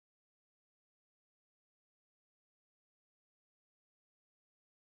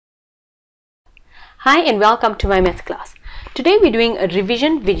Hi and welcome to my math class. Today we're doing a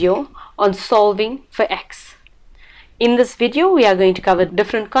revision video on solving for x. In this video we are going to cover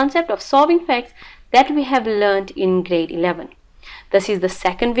different concepts of solving for x that we have learned in grade 11. This is the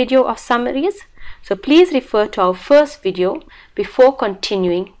second video of summaries, so please refer to our first video before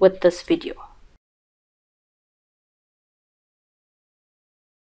continuing with this video.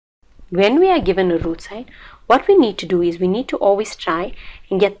 When we are given a root sign, what we need to do is we need to always try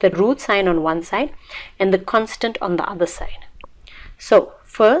and get the root sign on one side and the constant on the other side. So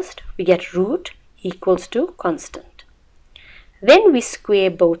first we get root equals to constant. Then we square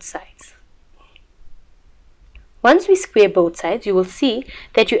both sides. Once we square both sides, you will see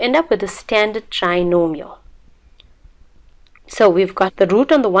that you end up with a standard trinomial. So we've got the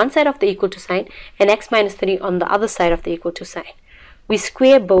root on the one side of the equal to sign and x minus 3 on the other side of the equal to sign. We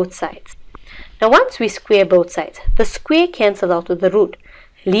square both sides. Now once we square both sides, the square cancels out with the root,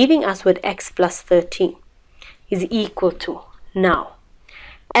 leaving us with x plus 13 is equal to. Now,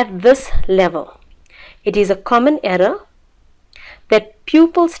 at this level, it is a common error that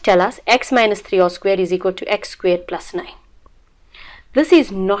pupils tell us x minus 3 all squared is equal to x squared plus 9. This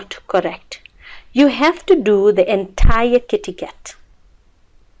is not correct. You have to do the entire kitty cat,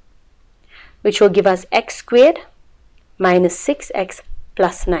 which will give us x squared minus 6x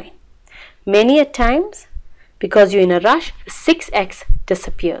plus 9. Many a times, because you're in a rush, 6x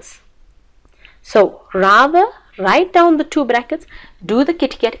disappears. So rather write down the two brackets, do the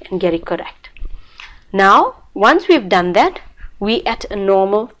kitty cat and get it correct. Now once we've done that, we at a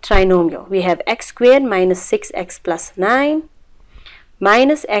normal trinomial. We have x squared minus 6x plus 9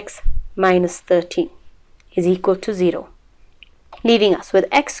 minus x minus 13 is equal to 0, leaving us with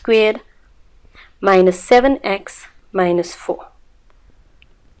x squared minus 7x minus 4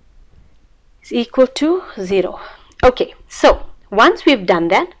 is equal to 0. Okay, so once we've done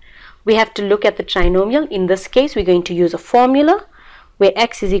that, we have to look at the trinomial. In this case, we're going to use a formula where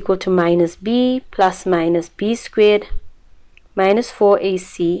x is equal to minus b plus minus b squared minus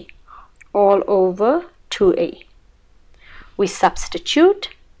 4ac all over 2a. We substitute.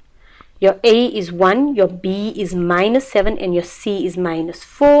 Your a is 1, your b is minus 7, and your c is minus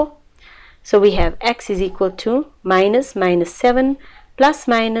 4. So we have x is equal to minus 7 plus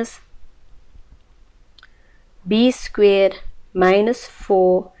minus b squared minus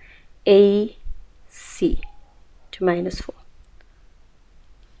 4 ac to minus 4.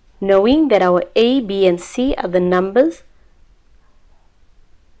 Knowing that our a, b and c are the numbers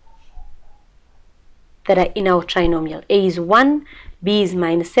that are in our trinomial. A is 1, b is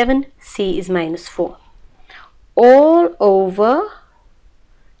minus 7, c is minus 4. All over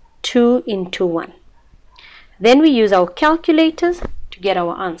 2 into 1. Then we use our calculators to get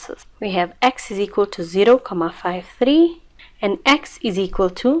our answers. We have x is equal to 0,53 and x is equal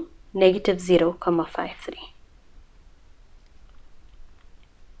to negative 0,53.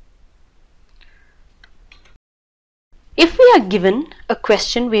 If we are given a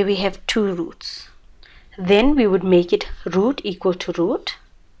question where we have two roots, then we would make it root equal to root.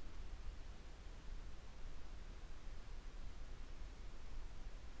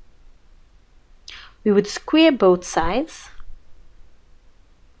 We would square both sides,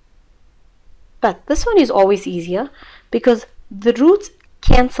 but this one is always easier because the roots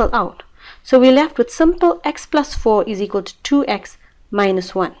cancel out. So we're left with simple x plus 4 is equal to 2x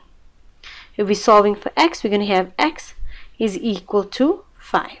minus 1. If we're solving for x, we're going to have x is equal to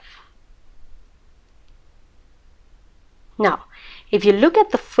 5. Now, if you look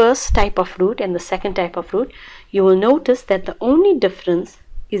at the first type of root and the second type of root, you will notice that the only difference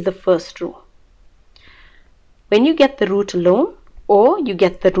is the first row. When you get the root alone, or you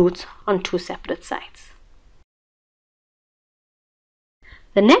get the roots on two separate sides.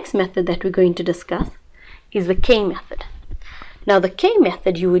 The next method that we're going to discuss is the K method. Now the K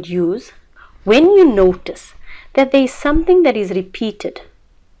method you would use when you notice that there is something that is repeated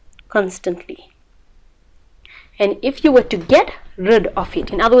constantly. And if you were to get rid of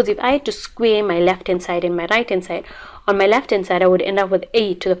it, in other words, if I had to square my left hand side and my right hand side, on my left hand side I would end up with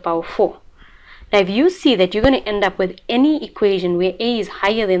a to the power 4. Now if you see that you're going to end up with any equation where a is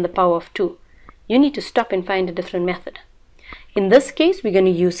higher than the power of 2, you need to stop and find a different method. In this case, we're going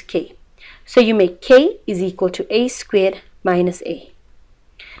to use k. So you make k is equal to a squared minus a.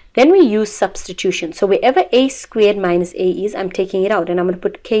 Then we use substitution. So wherever a squared minus a is, I'm taking it out and I'm going to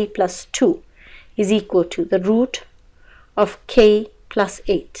put k plus 2 is equal to the root of k plus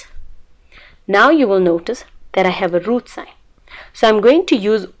 8. Now you will notice that I have a root sign. So I'm going to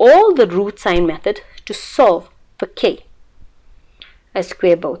use all the root sign method to solve for k. I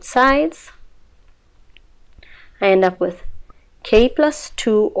square both sides. I end up with k plus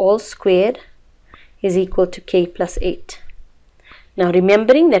 2 all squared is equal to k plus 8. Now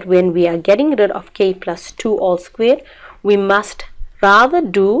remembering that when we are getting rid of k plus 2 all squared, we must rather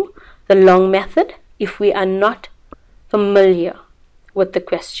do the long method if we are not familiar with the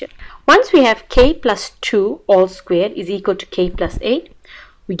question. Once we have k plus 2 all squared is equal to k plus 8,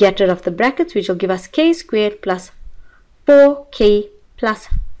 we get rid of the brackets, which will give us k squared plus 4k plus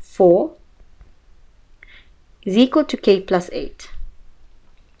 4 is equal to k plus 8.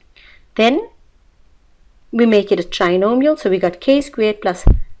 Then we make it a trinomial, so we got k squared plus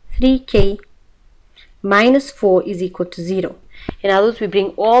 3k minus 4 is equal to 0. In other words, we bring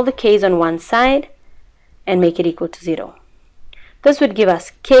all the k's on one side and make it equal to 0. This would give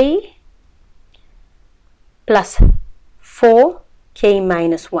us k plus 4k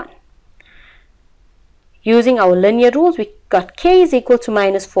minus 1. Using our linear rules, we got k is equal to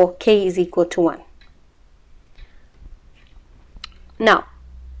minus 4, k is equal to 1. Now,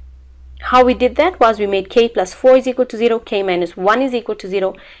 how we did that was we made k plus 4 is equal to 0, k minus 1 is equal to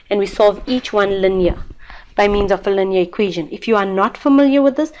 0, and we solve each one linear by means of a linear equation. If you are not familiar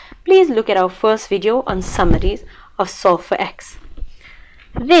with this, please look at our first video on summaries of solve for x.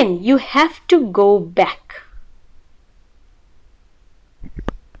 Then you have to go back.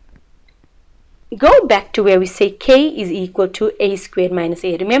 Go back to where we say k is equal to a squared minus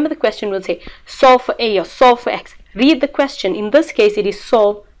a. Remember, the question will say solve for a or solve for x. Read the question. In this case, it is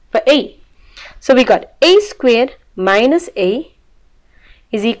solve for a. So we got a squared minus a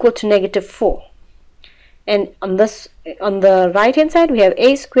is equal to negative 4. And on the right hand side, we have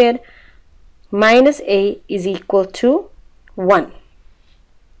a squared minus a is equal to 1.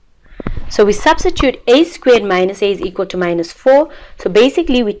 So we substitute a squared minus a is equal to minus 4. So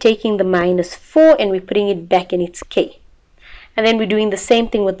basically we're taking the minus 4 and we're putting it back in its k. And then we're doing the same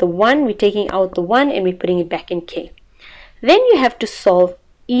thing with the 1. We're taking out the 1 and we're putting it back in k. Then you have to solve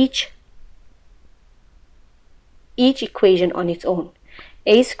each equation on its own.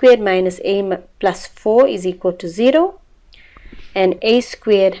 A squared minus a plus 4 is equal to 0. And a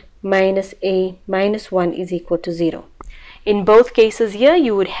squared minus a minus 1 is equal to 0. In both cases here,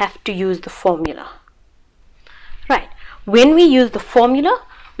 you would have to use the formula. Right. When we use the formula,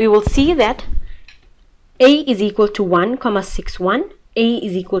 we will see that a is equal to 1, 61. A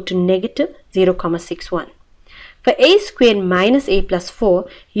is equal to negative 0, 61. For a squared minus a plus 4,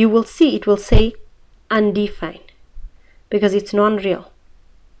 you will see it will say undefined because it's non-real.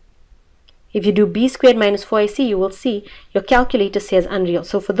 If you do b squared minus 4ac, you will see your calculator says unreal.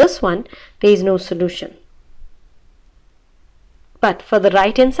 So for this one, there is no solution. But for the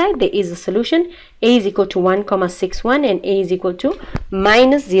right hand side, there is a solution. A is equal to 1, 61 and a is equal to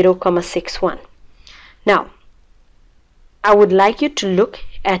minus 0, 61. Now, I would like you to look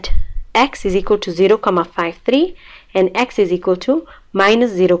at x is equal to 0, 53 and x is equal to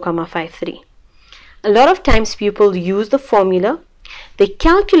minus 0, 53. A lot of times people use the formula, they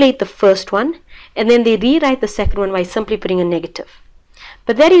calculate the first one and then they rewrite the second one by simply putting a negative.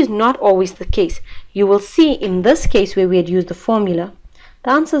 But that is not always the case. You will see in this case where we had used the formula,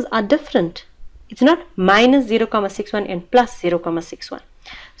 the answers are different. It's not minus 0, 61 and plus 0, 61.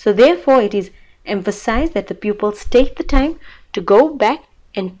 So therefore it is emphasized that the pupils take the time to go back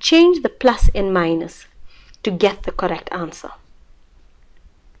and change the plus and minus to get the correct answer.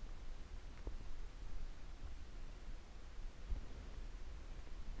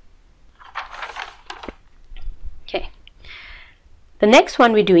 Okay. The next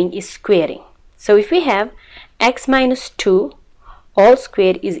one we're doing is squaring. So if we have x minus 2 all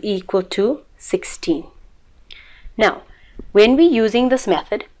squared is equal to 16. Now, when we're using this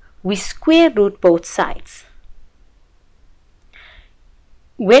method, we square root both sides.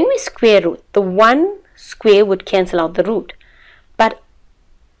 When we square root, the one square would cancel out the root. But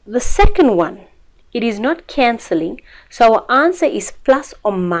the second one, it is not cancelling. So our answer is plus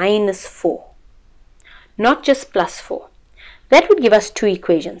or minus 4. Not just plus 4. That would give us two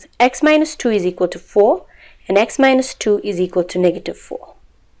equations. X minus 2 is equal to 4 and x minus 2 is equal to negative 4.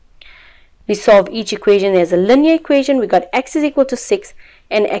 We solve each equation as a linear equation. We got x is equal to 6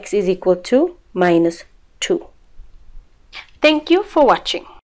 and x is equal to minus 2. Thank you for watching.